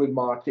session with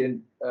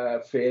Martin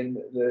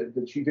Finn,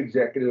 the chief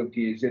executive of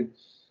Gazing,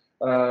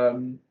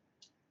 the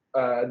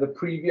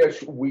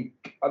previous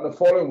week, and the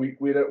following week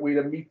we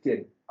had a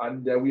meeting,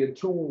 and we had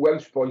 2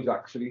 Welsh boys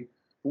actually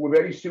who were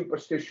very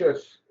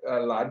superstitious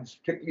lads,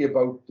 particularly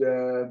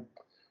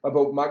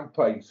about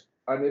magpies,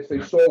 and if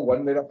they saw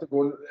one, they'd have to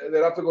go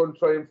and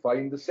try and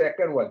find the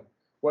second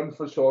one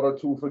for sorrow,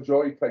 2 for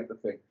joy type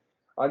of thing.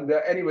 And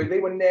anyway, they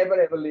were never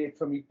ever late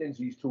for meetings,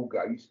 these 2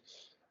 guys.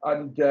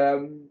 And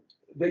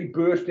they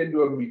burst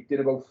into a meeting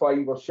about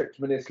 5 or 6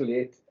 minutes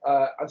late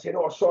and said,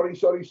 "Oh, sorry,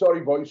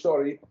 boys,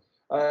 sorry.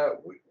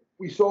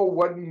 We saw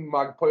one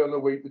magpie on the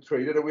way to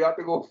training, and we had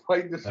to go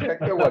find the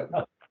second one."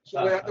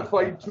 So they had to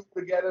find 2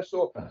 together.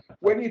 So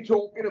when you're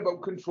talking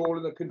about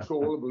controlling the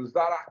controllables,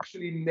 that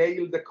actually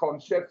nailed the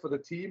concept for the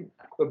team.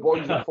 The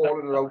boys are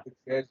falling around the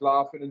chairs,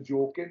 laughing and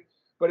joking.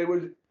 But it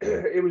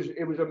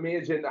was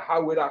amazing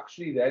how it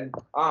actually then,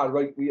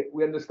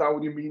 we understand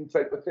what you mean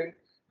type of thing.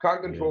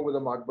 Can't control where the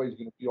magpie is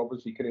going to be,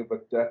 obviously, can you?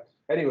 But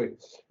anyway,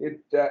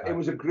 it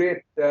was a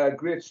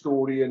great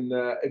story and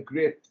a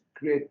great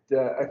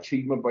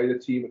achievement by the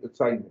team at the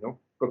time,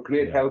 But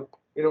great help.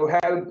 It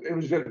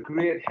was a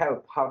great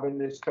help having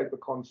this type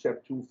of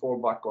concept to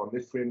fall back on,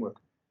 this framework.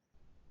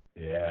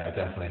 Yeah,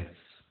 definitely.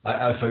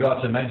 I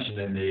forgot to mention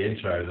in the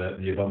intro that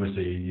you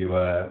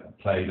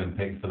played and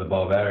picked for the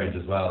Barbarians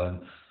as well, and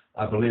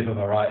I believe I'm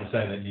right in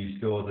saying that you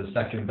scored the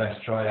second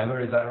best try ever.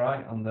 Is that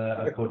right?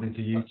 According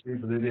to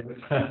YouTube,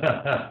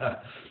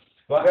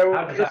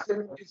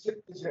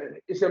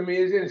 It's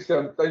amazing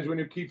sometimes when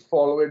you keep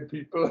following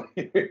people.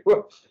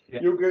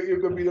 You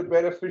can be the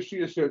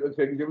beneficiary of certain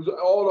things. It was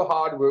all the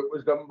hard work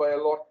was done by a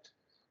lot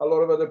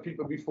of other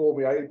people before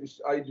me. I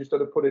just had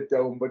to put it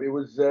down, but it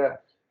was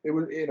It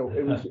was,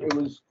 it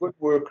was good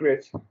work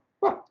rate.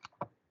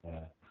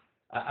 Yeah.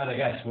 And I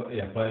guess,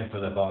 playing for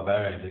the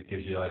Barbarians, it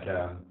gives you like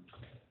a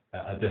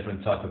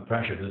different type of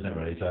pressure, doesn't it,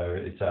 really? So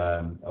it's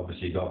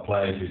obviously you've got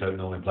players who don't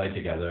normally play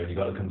together, and you've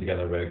got to come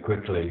together very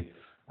quickly,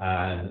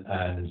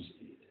 and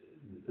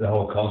the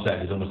whole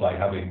concept is almost like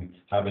having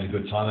a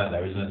good time out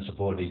there, isn't it?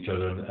 Supporting each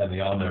other and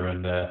the honour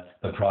and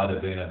the pride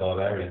of being a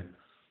Barbarian.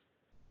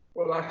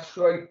 Well, that's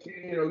right.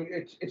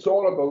 It's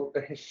all about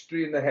the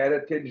history and the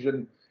heritage,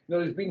 and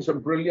there's been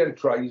some brilliant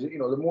tries.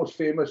 The most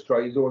famous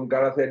tries, when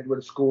Gareth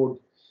Edwards scored,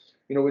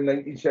 in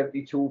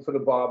 1972 for the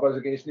Barbers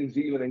against New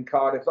Zealand in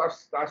Cardiff.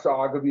 That's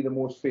arguably the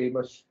most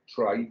famous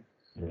try.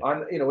 Yeah.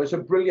 And it's a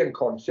brilliant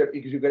concept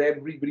because you've got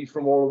everybody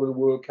from all over the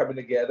world coming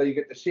together. You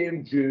get the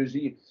same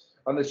jersey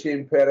and the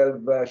same pair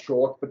of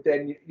shorts, but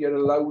then you're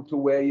allowed to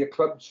wear your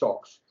club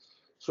socks.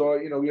 So,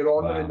 you're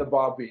honouring the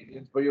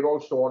Barbarians, but you're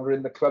also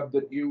honouring the club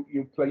that you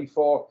play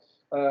for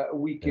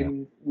week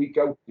in, week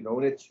out,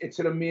 and it's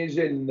an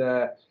amazing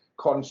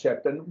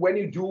concept. And when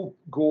you do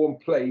go and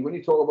play, when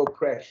you talk about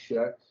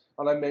pressure,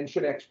 and I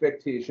mentioned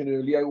expectation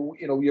earlier,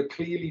 you're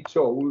clearly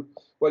told,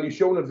 well, you've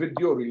shown a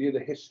video, really, of the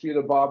history of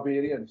the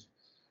Barbarians.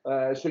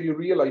 So you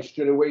realise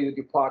straight away that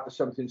you're part of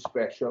something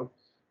special.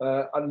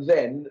 And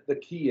then the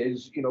key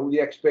is, the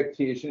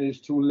expectation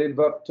is to live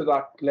up to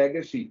that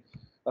legacy.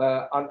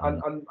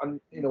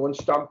 And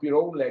stamp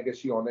your own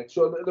legacy on it.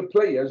 So the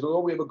players, although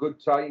we have a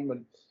good time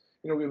and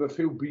we have a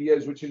few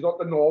beers, which is not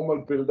the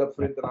normal build-up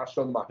for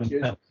international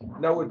matches.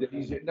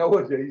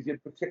 nowadays in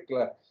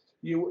particular,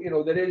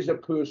 there is a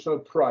personal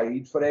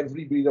pride for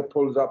everybody that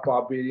pulls that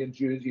Barbarian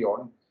jersey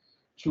on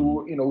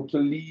to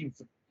leave,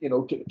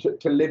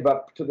 to live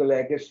up to the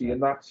legacy,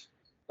 and that's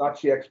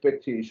the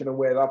expectation and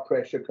where that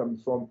pressure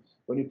comes from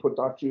when you put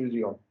that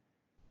jersey on.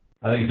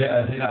 I think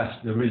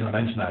that's the reason I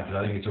mention that, because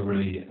I think it's a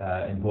really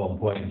important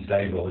point in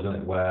today's world, isn't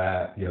it?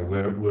 Where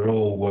we're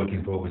all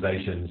working for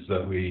organisations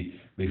that we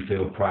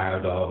feel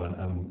proud of,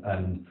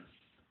 and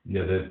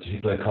the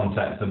particular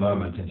context at the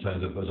moment in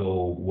terms of us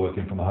all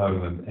working from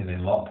home and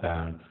in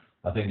lockdown.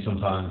 I think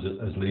sometimes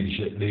as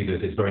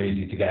leaders, it's very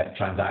easy to get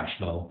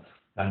transactional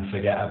and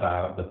forget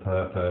about the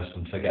purpose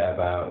and forget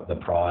about the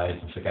pride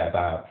and forget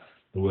about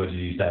the word you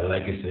use there,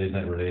 legacy, isn't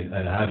it, really?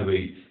 And how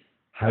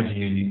do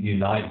you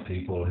unite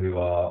people who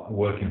are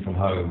working from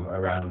home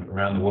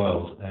around the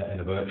world in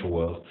a virtual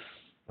world?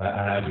 And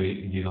how do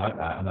we unite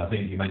that? And I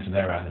think you mentioned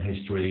there around the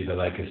history, the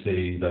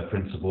legacy, the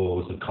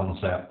principles, the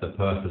concept, the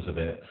purpose of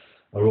it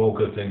are all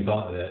good things,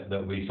 aren't they,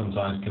 that we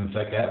sometimes can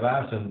forget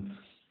about, and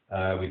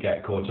we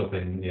get caught up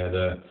in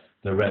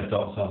the red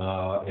dots on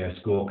our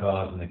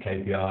scorecards and the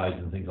KPIs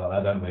and things like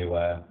that, don't we?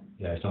 Where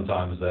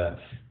sometimes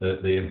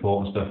the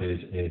important stuff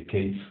is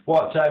key.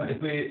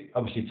 If we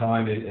obviously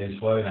time is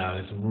slow now,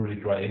 there's some really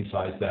great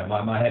insights there.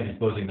 My head is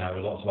buzzing now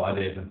with lots of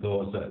ideas and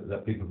thoughts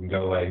that people can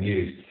go away and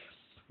use.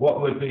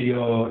 What would be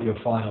your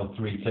final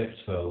 3 tips,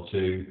 Phil,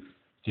 to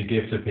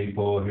give to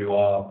people who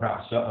are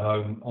perhaps at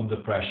home under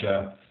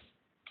pressure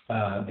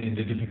in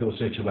a difficult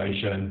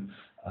situation?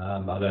 I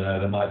don't know,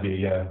 they might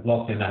be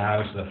locked in the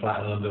house, they're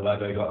flat and under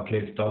Lego, got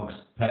kids, dogs,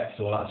 pets,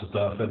 all that sort of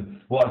stuff. And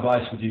what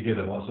advice would you give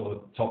them? What sort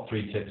of top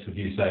 3 tips would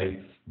you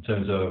say in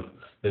terms of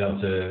being able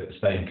to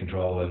stay in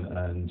control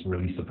and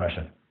release the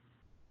pressure?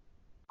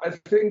 I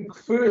think,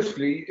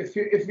 firstly,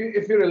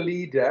 if you're a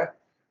leader,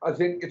 I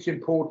think it's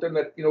important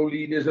that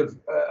leaders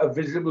are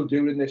visible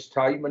during this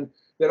time, and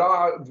there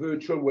are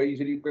virtual ways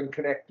that you can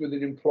connect with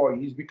your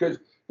employees, because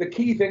the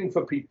key thing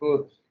for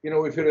people,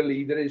 if you're a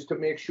leader, is to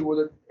make sure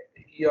that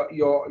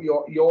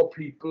your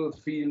people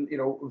feel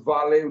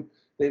valued.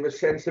 They have a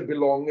sense of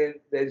belonging.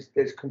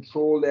 There's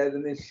control there,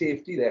 and there's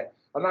safety there,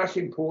 and that's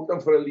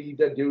important for a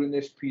leader during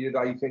this period.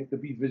 I think, to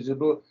be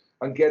visible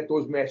and get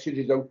those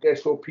messages out there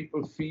so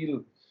people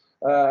feel.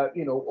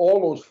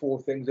 All those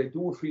 4 things. They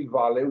do feel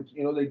valued.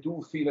 They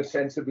do feel a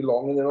sense of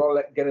belonging. They're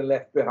not getting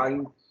left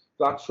behind.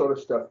 That sort of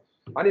stuff.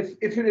 And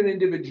if you're an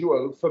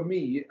individual, for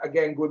me,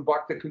 again, going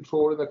back to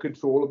controlling the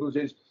controllables,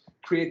 is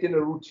creating a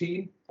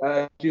routine.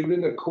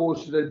 During the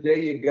course of the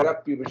day, you get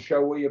up, you have a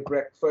shower, your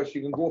breakfast,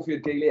 you can go for your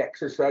daily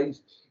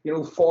exercise.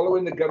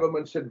 Following the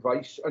government's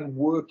advice and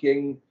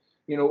working,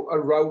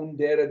 around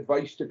their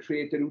advice to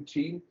create a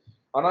routine.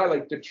 And I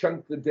like to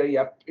chunk the day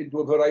up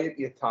into a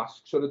variety of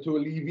tasks, sort of to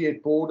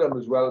alleviate boredom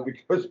as well,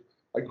 because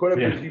I'm quite a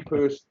busy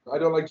person. I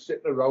don't like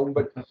sitting around,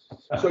 but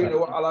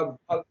so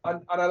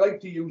I like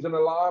to use an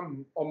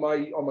alarm on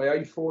my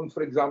iPhone,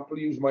 for example.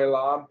 Use my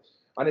alarm,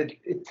 and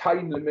it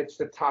time limits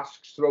the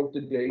tasks throughout the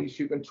day,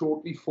 so you can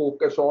totally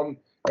focus on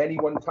any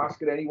one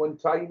task at any one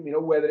time.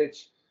 Whether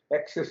it's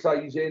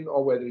exercising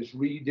or whether it's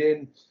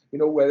reading,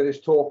 whether it's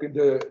talking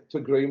to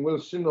Graham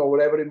Wilson or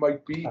whatever it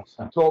might be,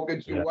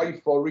 talking to your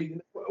wife or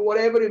reading,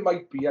 whatever it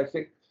might be. I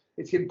think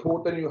it's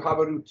important you have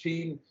a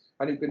routine,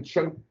 and you can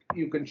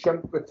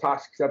chunk the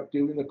tasks up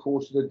during the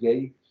course of the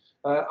day,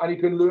 and you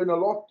can learn a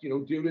lot,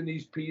 during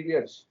these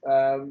periods.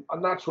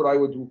 And that's what I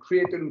would do: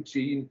 create a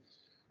routine,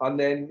 and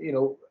then,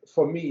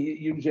 for me,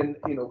 using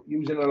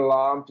an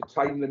alarm to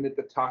time limit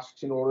the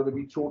tasks in order to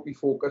be totally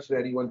focused at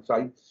any one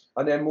time,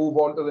 and then move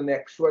on to the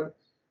next one.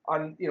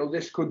 And,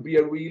 this could be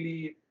a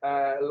really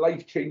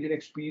life-changing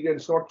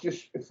experience, not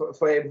just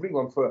for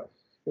everyone, for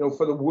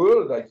the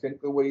world, I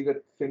think, the way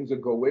that things are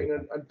going.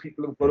 And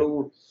people have got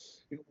to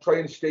try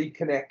and stay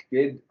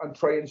connected and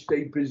try and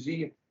stay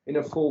busy in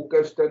a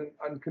focused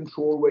and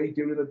controlled way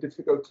during a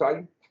difficult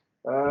time.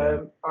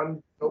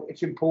 And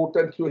it's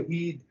important to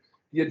heed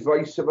the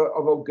advice of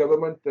our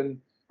government and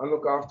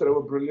look after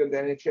our brilliant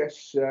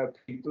NHS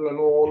people and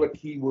all the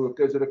key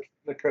workers that are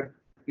keeping the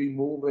country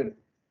moving.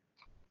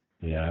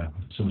 Yeah,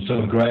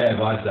 some great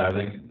advice there, I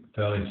think,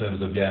 Phil, in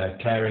terms of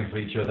caring for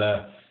each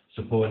other,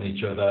 supporting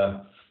each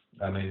other.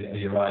 I mean,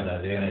 you're right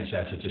there. The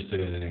NHS are just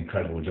doing an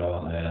incredible job,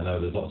 aren't they? And I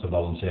know there's lots of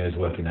volunteers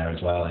working there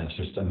as well, and it's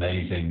just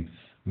amazing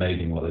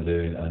what they're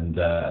doing. And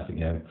I think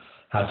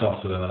hats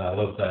off to them. And I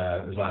loved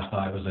it was last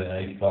night, was it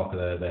 8 o'clock?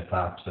 Their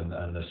claps and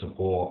the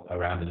support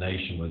around the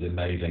nation was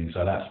amazing.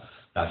 So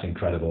that's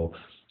incredible.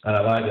 And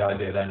I like the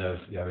idea then of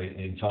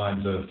in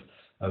times of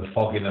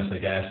fogginess, I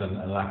guess,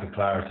 and lack of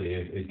clarity,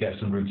 is get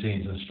some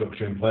routines and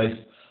structure in place.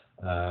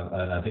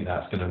 And I think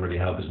that's going to really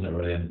help, isn't it,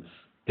 really? And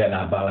getting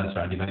that balance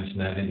around. You mentioned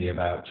there, didn't you,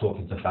 about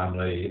talking to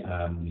family.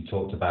 You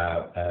talked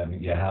about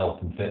your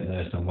health and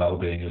fitness and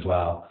well-being as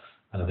well.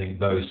 And I think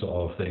those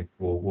sort of things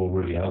will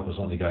really help us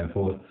on going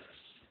forward.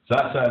 So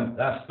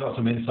that's got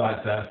some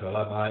insights there. So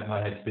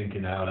my head's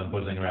thinking now, and I'm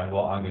buzzing around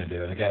what I'm going to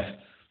do. And I guess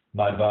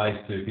my advice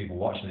to people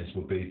watching this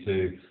would be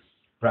to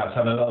perhaps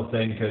have a little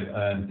think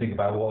and think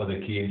about what are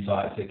the key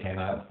insights that came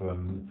out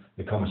from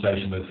the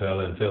conversation with Phil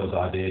and Phil's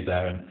ideas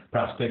there, and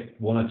perhaps pick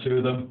one or two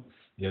of them.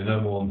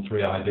 No more than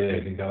 3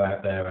 ideas, and go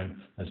out there and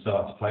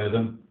start to play with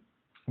them.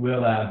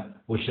 We'll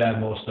share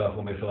more stuff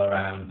when we feel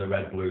around the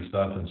red blue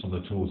stuff and some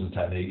of the tools and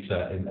techniques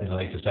in a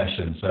later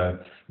session. So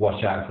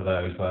watch out for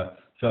those. But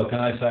Phil, can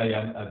I say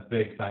a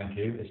big thank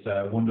you? It's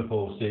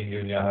wonderful seeing you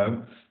in your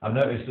home. I've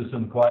noticed there's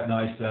some quite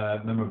nice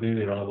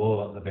memorabilia on the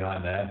wall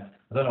behind there.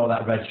 I don't know what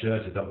that red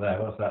shirt is up there.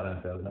 What's that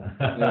then, Phil?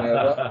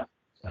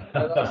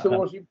 That's the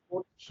most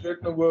important shirt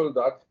in the world,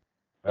 that.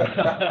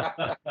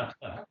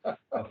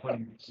 I'm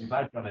putting your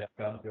badge on it.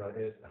 I can't see what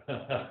it is.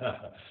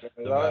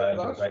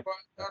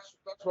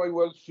 That's my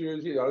Welsh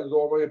jersey. That is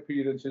all my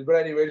appearances. But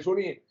anyway, it's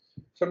only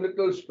some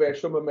little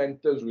special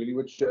mementos, really,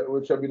 which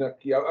I've been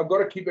lucky. I've got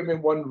to keep them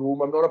in one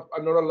room. I'm not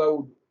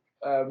allowed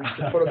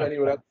to put them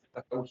anywhere else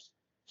in the house.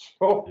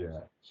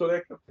 So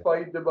they can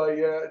find to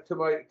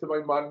my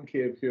man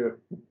cave here.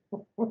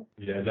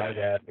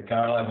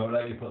 Caroline won't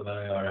let you put them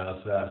anywhere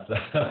else. That's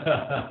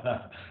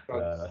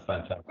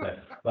fantastic.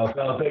 Well,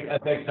 Phil, a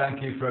big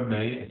thank you from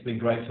me. It's been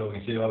great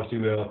talking to you. Obviously,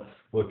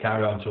 we'll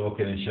carry on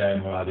talking and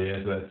sharing more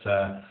ideas, but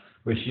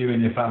wish you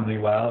and your family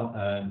well,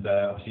 and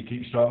obviously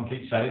keep strong,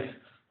 keep safe,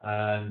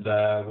 and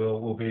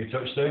we'll be in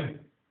touch soon.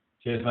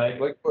 Cheers, mate.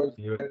 Likewise.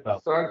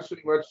 Thanks so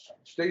much.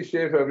 Stay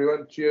safe,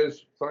 everyone.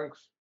 Cheers.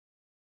 Thanks.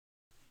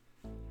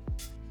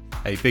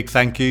 A big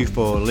thank you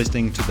for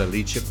listening to the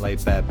Leadership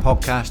Laid Bare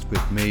podcast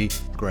with me,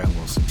 Graham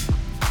Wilson.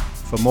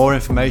 For more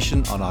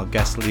information on our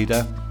guest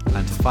leader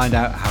and to find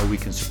out how we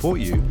can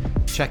support you,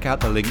 check out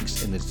the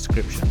links in the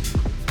description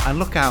and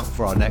look out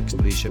for our next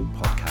leadership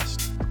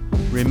podcast.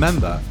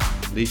 Remember,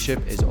 leadership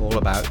is all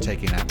about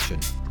taking action.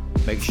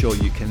 Make sure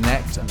you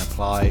connect and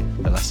apply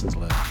the lessons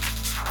learned.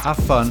 Have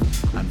fun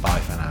and bye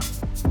for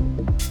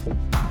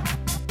now.